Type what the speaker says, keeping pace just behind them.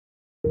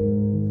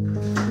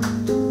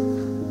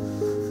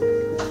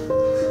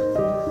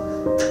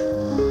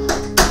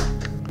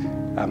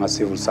I'm a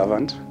civil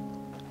servant.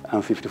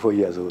 I'm 54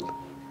 years old.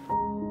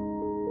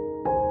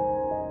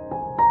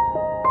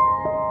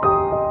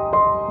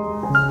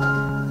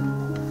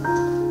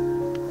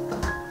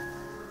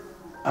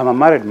 I'm a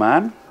married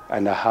man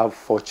and I have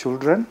 4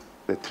 children.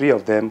 The 3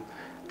 of them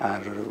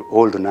are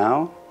old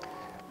now.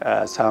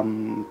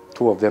 2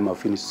 of them have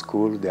finished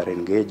school. They are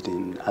engaged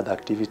in other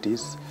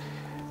activities,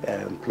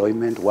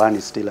 employment. 1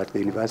 is still at the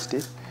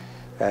university,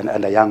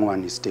 and a young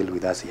one is still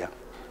with us here.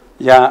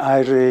 Yeah,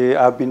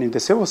 I've been in the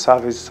civil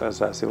service as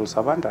a civil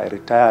servant. I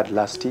retired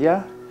last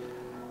year,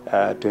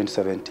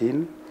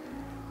 2017,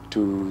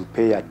 to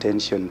pay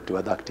attention to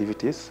other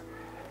activities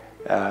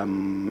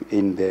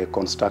in the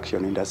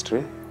construction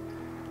industry,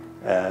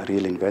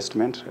 real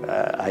investment.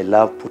 I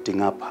love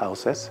putting up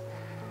houses,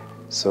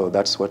 so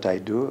that's what I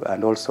do,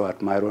 and also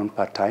at my own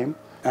part-time.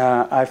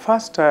 I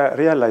first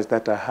realized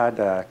that I had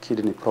a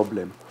kidney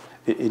problem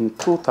in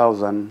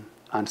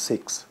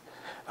 2006.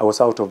 I was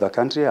out of the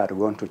country. I had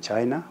gone to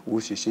China,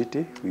 Wuxi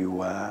City. We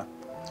were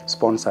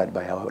sponsored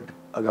by our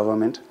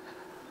government.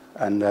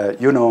 And,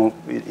 you know,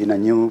 in a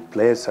new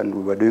place, and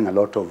we were doing a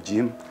lot of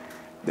gym.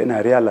 Then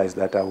I realized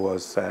that I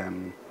was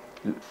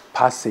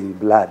passing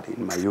blood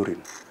in my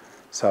urine.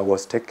 So I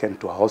was taken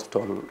to a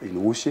hospital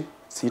in Wuxi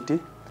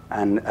City,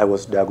 and I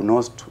was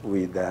diagnosed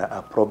with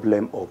a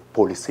problem of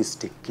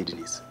polycystic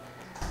kidneys.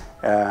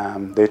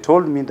 They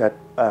told me that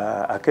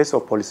a case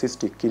of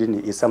polycystic kidney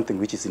is something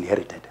which is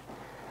inherited,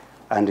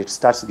 and it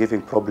starts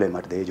giving problem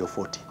at the age of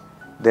 40.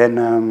 Then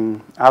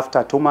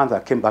after 2 months, I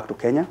came back to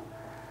Kenya,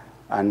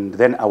 and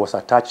then I was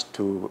attached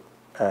to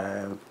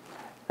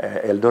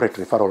Eldoret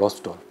Referral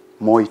Hospital,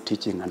 Moi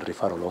Teaching and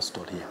Referral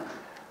Hospital here,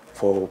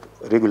 for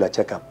regular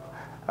checkup.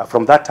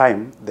 From that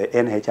time, the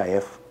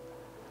NHIF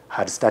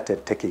had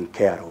started taking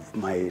care of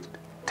my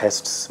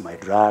tests, my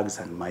drugs,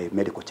 and my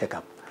medical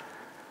checkup.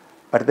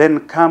 But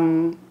then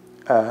come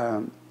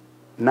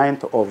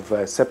 9th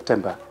of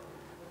September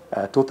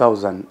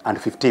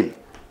 2015,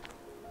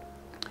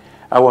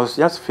 I was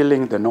just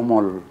feeling the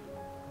normal,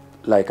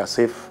 like as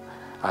if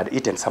I'd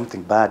eaten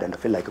something bad, and I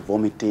feel like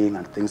vomiting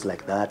and things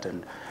like that,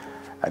 and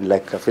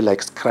like I feel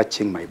like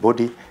scratching my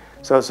body.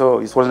 So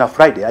it was on a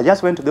Friday. I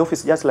just went to the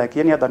office just like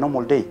any other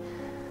normal day,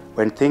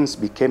 when things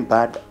became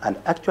bad, and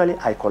actually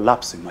I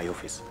collapsed in my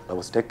office. I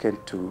was taken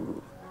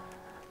to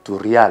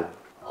Real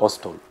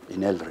Hospital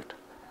in Eldoret.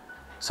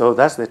 So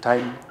that's the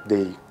time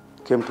they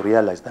came to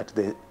realize that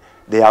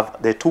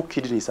the 2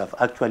 kidneys have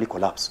actually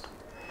collapsed.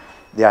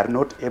 They are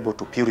not able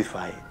to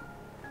purify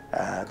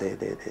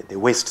the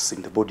wastes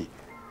in the body.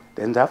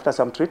 Then after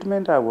some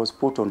treatment, I was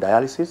put on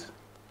dialysis.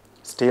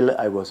 Still,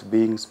 I was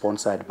being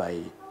sponsored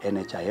by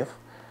NHIF.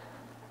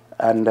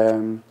 And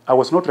I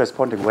was not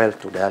responding well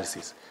to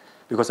dialysis,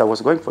 because I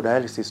was going for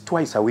dialysis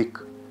twice a week.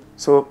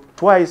 So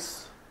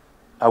twice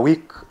a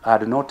week, I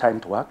had no time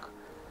to work.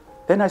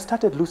 Then I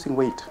started losing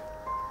weight.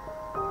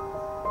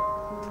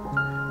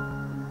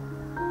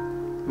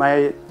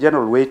 My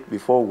general weight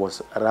before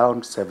was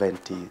around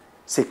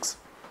 76.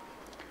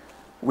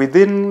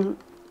 Within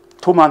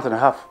 2 months and a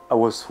half, I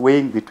was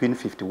weighing between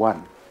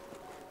 51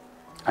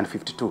 and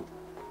 52.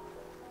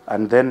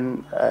 And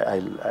then,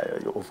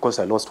 of course,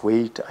 I lost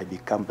weight, I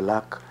became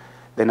black.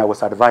 Then I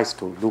was advised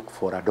to look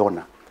for a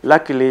donor.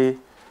 Luckily,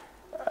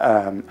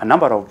 a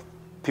number of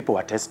people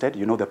were tested.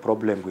 You know the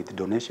problem with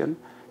donation.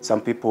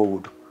 Some people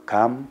would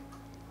come,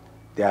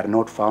 they are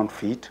not found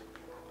fit.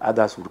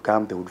 Others would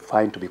come, they would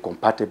find to be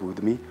compatible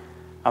with me.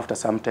 After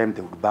some time,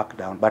 they would back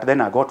down. But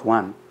then I got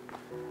one,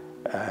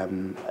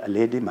 a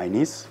lady, my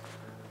niece,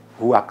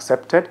 who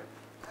accepted.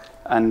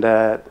 And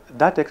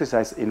that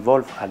exercise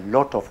involved a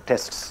lot of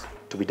tests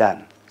to be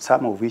done,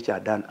 some of which are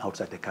done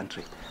outside the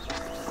country.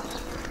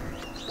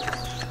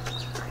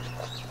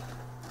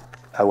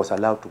 I was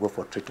allowed to go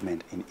for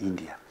treatment in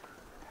India.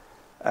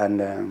 And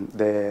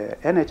the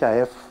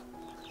NHIF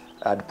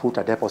had put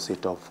a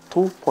deposit of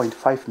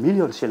 2.5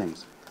 million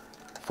shillings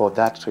for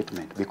that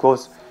treatment,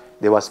 because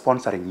they were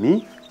sponsoring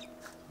me,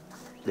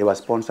 they were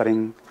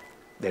sponsoring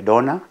the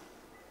donor,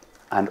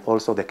 and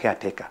also the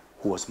caretaker,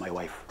 who was my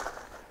wife.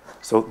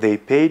 So they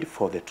paid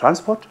for the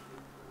transport,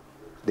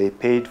 they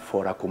paid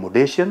for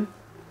accommodation,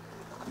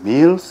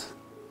 meals,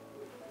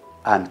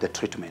 and the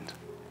treatment.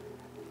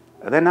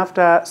 Then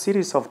after a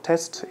series of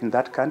tests in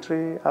that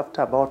country,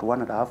 after about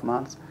 1.5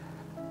 months,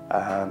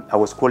 I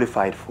was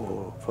qualified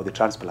for the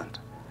transplant.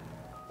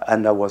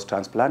 And I was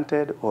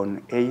transplanted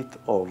on 8th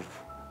of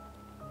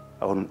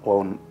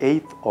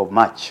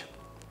March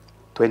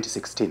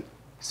 2016.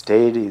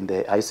 Stayed in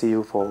the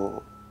ICU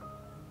for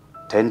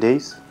 10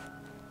 days.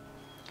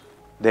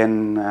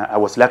 Then I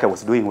was lucky, I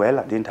was doing well.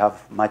 I didn't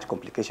have much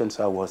complications,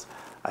 so I was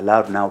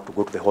allowed now to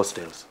go to the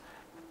hostels.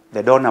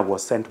 The donor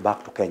was sent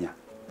back to Kenya.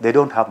 They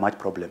don't have much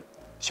problem.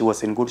 She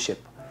was in good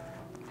shape.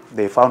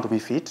 They found me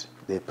fit.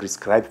 They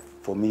prescribed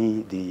for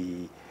me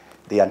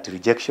the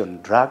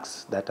anti-rejection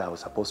drugs that I was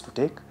supposed to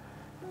take.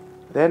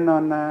 Then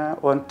on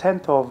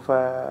 10th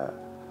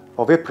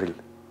of April,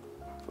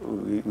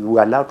 we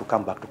were allowed to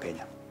come back to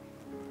Kenya.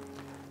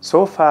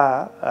 So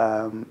far,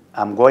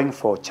 I'm going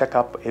for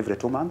checkup every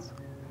 2 months.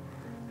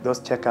 Those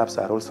checkups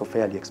are also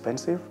fairly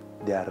expensive.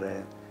 They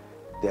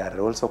are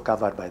also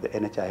covered by the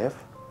NHIF.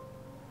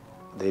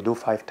 They do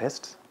 5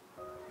 tests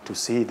to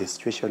see the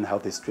situation, how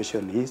the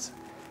situation is.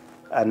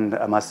 And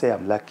I must say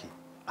I'm lucky.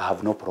 I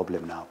have no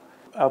problem now.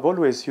 I've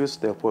always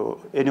used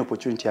any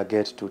opportunity I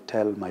get to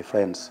tell my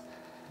friends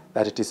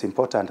that it is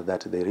important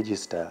that they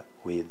register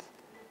with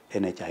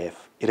NHIF,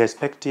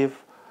 irrespective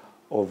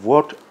of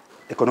what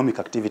economic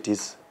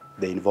activities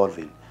they involve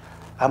in.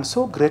 I'm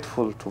so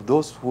grateful to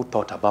those who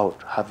thought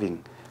about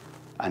having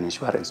an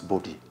insurance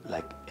body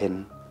like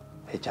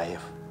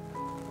NHIF.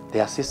 They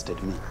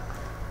assisted me.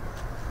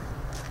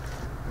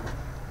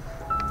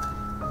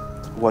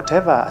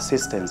 Whatever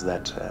assistance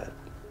that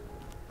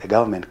the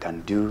government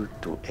can do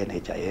to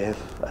NHIF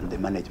and the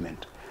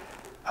management,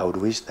 I would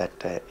wish that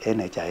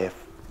NHIF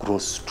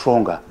grows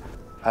stronger.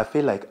 I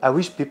feel like I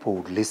wish people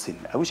would listen.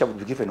 I wish I would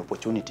be given an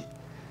opportunity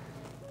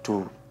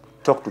to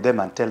talk to them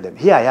and tell them,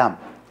 here I am.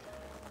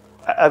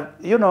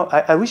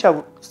 I wish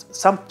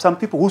some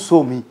people who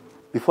saw me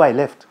before I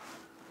left,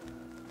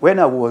 when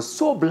I was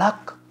so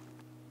black,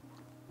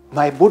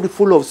 my body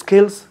full of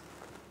scales,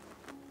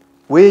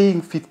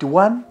 weighing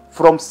 51,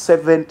 from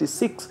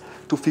 76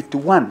 to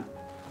 51,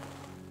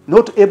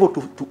 not able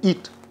to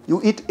eat.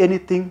 You eat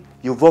anything,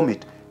 you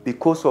vomit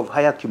because of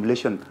high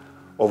accumulation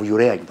of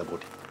urea in the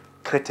body,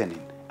 creatinine,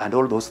 and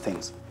all those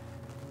things.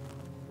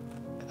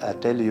 I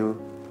tell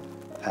you,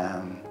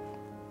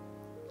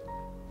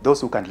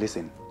 those who can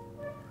listen,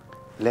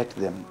 let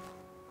them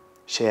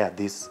share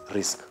this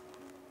risk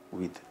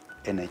with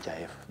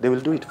NHIF. They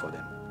will do it for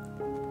them.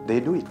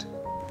 They do it.